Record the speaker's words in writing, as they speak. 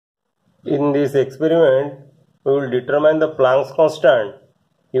In this experiment, we will determine the Planck's constant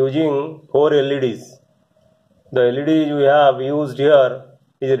using 4 LEDs. The LEDs we have used here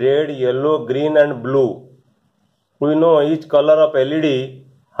is red, yellow, green and blue. We know each color of LED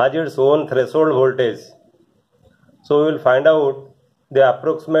has its own threshold voltage. So we will find out the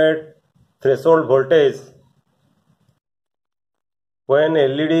approximate threshold voltage. When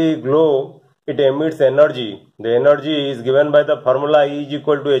LED glow, it emits energy. The energy is given by the formula E is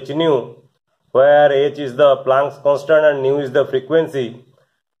equal to h nu, where h is the Planck's constant and nu is the frequency,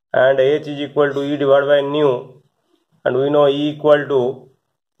 and h is equal to E divided by nu, and we know E equal to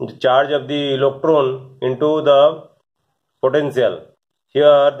the charge of the electron into the potential.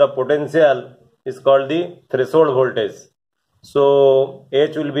 Here the potential is called the threshold voltage. So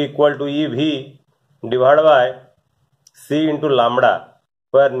h will be equal to EV divided by C into lambda,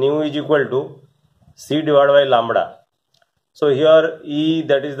 where nu is equal to C divided by lambda. So here E,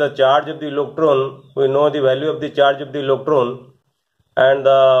 that is the charge of the electron, we know the value of the charge of the electron and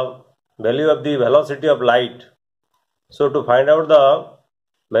the value of the velocity of light. So to find out the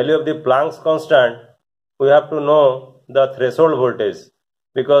value of the Planck's constant, we have to know the threshold voltage,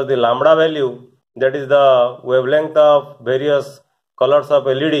 because the lambda value, that is the wavelength of various colors of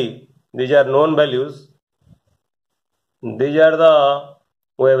LED, these are known values. These are the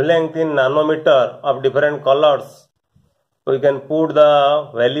wavelength in nanometer of different colors. We can put the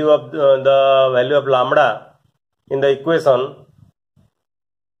value of lambda in the equation,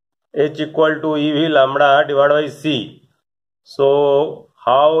 h equal to EV lambda divided by C. So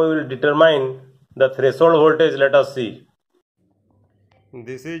how we will determine the threshold voltage, let us see.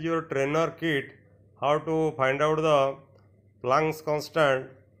 This is your trainer kit, how to find out the Planck's constant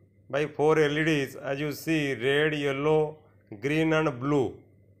by 4 LEDs, as you see, red, yellow, green and blue.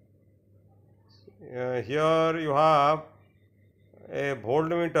 Here you have a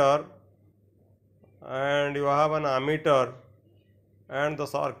voltmeter and you have an ammeter, and the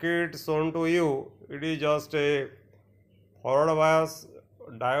circuit shown to you, it is just a forward bias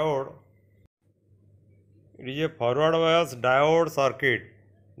diode. It is a forward bias diode circuit.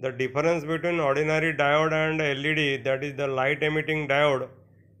 The difference between ordinary diode and LED, that is the light emitting diode,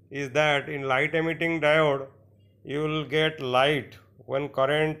 is that in light emitting diode you will get light when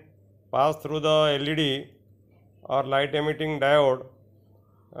current pass through the LED or light emitting diode,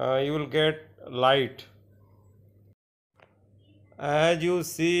 you will get light. As you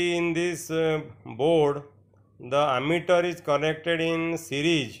see in this board, the ammeter is connected in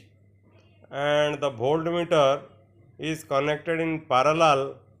series and the voltmeter is connected in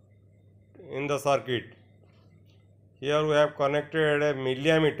parallel in the circuit. Here we have connected a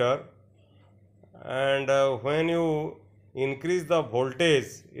milliammeter, and when you increase the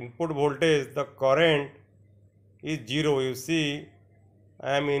voltage, input voltage, the current is 0. You see,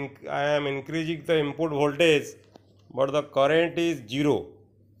 I am increasing the input voltage, but the current is 0.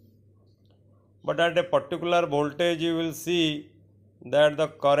 But at a particular voltage you will see that the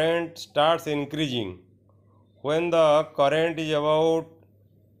current starts increasing. When the current is about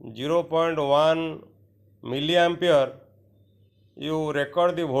 0.1 milliampere, you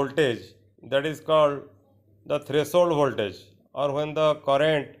record the voltage, that is called the threshold voltage. Or when the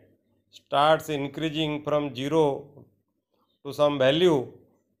current starts increasing from 0 to some value,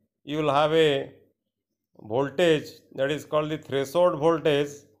 you will have a voltage that is called the threshold voltage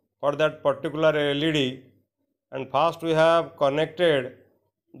for that particular LED. And first we have connected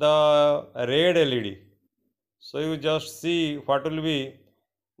the red LED. So you just see what will be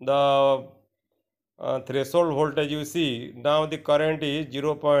the threshold voltage. You see now the current is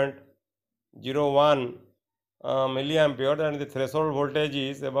 0.01 milliampere and the threshold voltage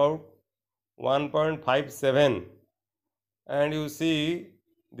is about 1.57, and you see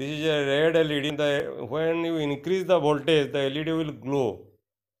this is a red LED. When you increase the voltage, the LED will glow.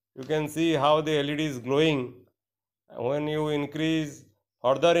 You can see how the LED is glowing. When you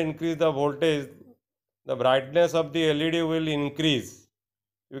further increase the voltage, the brightness of the LED will increase.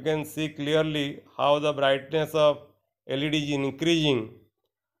 You can see clearly how the brightness of LED is increasing,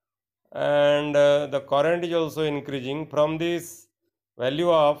 and the current is also increasing. From this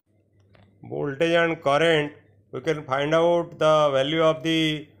value of voltage and current, we can find out the value of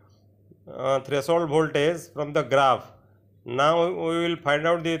the threshold voltage from the graph. Now we will find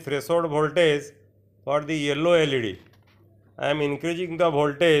out the threshold voltage for the yellow LED. I am increasing the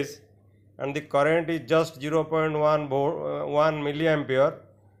voltage and the current is just 0.1 milliampere.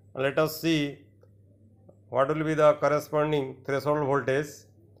 Let us see what will be the corresponding threshold voltage.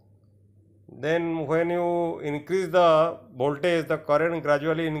 Then when you increase the voltage, the current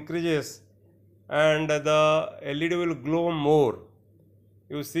gradually increases and the LED will glow more.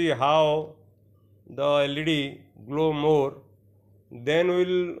 you see how the LED glow more. Then we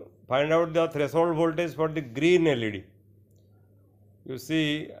will find out the threshold voltage for the green LED. You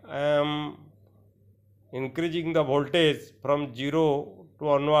see, I am increasing the voltage from 0 to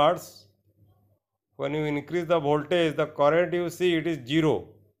onwards. When you increase the voltage, the current you see it is 0.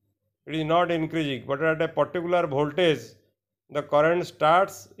 It is not increasing, but at a particular voltage, the current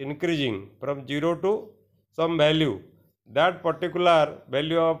starts increasing from 0 to some value. That particular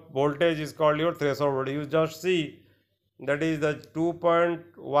value of voltage is called your threshold voltage. You just see that is the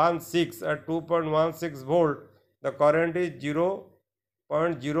 2.16. At 2.16 volt, the current is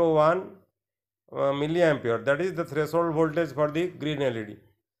 0.01 milliampere. That is the threshold voltage for the green LED.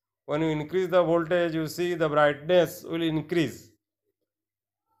 When you increase the voltage, you see the brightness will increase.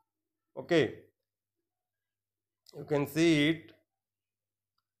 Okay, you can see it,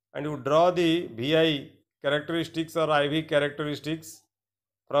 and you draw the VI characteristics or IV characteristics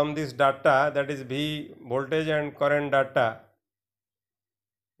from this data, that is V voltage and current data.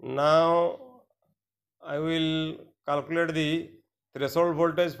 Now I will calculate the threshold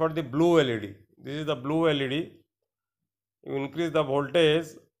voltage for the blue LED. This is the blue LED. You increase the voltage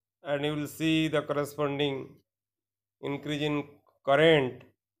and you will see the corresponding increase in current.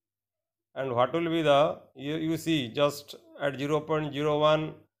 And what will be the, you see just at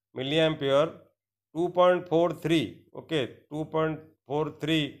 0.01 milliampere, 2.43, okay,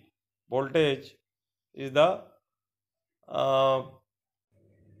 2.43 voltage is the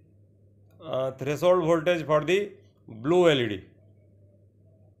threshold voltage for the blue LED.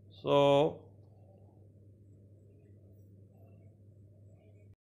 So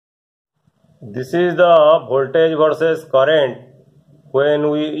this is the voltage versus current. When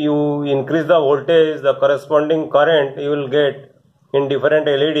you increase the voltage, the corresponding current you will get in different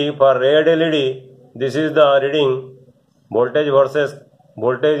LED. For red LED, this is the reading, voltage versus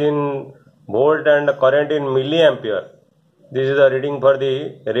voltage in volt and current in milliampere. This is the reading for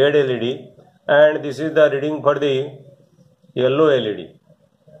the red LED, and this is the reading for the yellow LED.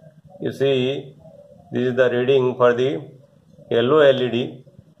 You see, this is the reading for the yellow LED,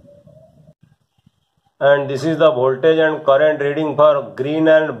 and this is the voltage and current reading for green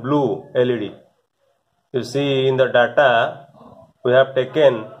and blue LED. You see in the data we have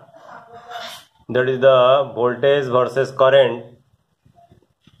taken, that is the voltage versus current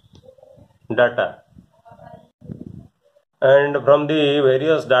data. And from the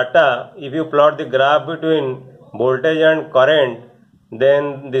various data, if you plot the graph between voltage and current,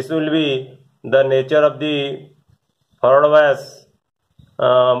 then this will be the nature of the forward bias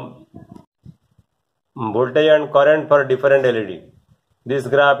voltage and current for different LED. This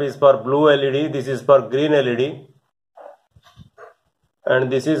graph is for blue LED, this is for green LED,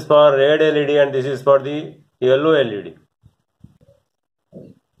 and this is for red LED, and this is for the yellow LED.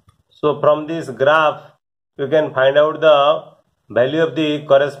 So from this graph you can find out the value of the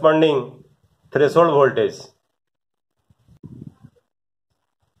corresponding threshold voltage.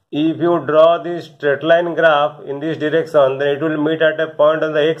 If you draw this straight line graph in this direction, then it will meet at a point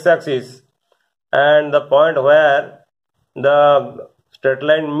on the x-axis, and the point where the straight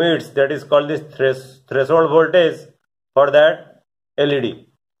line meets, that is called this threshold voltage for that LED.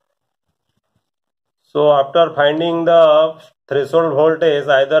 So after finding the threshold voltage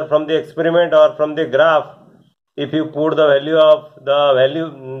either from the experiment or from the graph, if you put the value of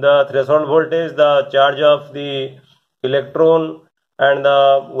the threshold voltage, the charge of the electron and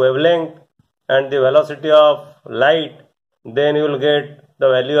the wavelength and the velocity of light, then you will get the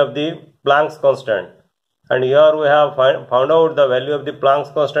value of the Planck's constant. And here we have found out the value of the Planck's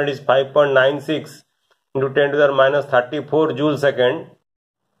constant is 5.96 into 10 to the minus 34 joule second.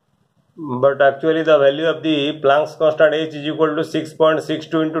 But actually the value of the Planck's constant H is equal to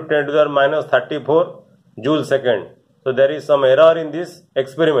 6.62 into 10 to the minus 34 joule second. So there is some error in this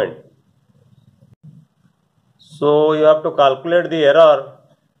experiment. So you have to calculate the error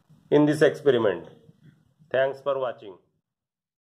in this experiment. Thanks for watching.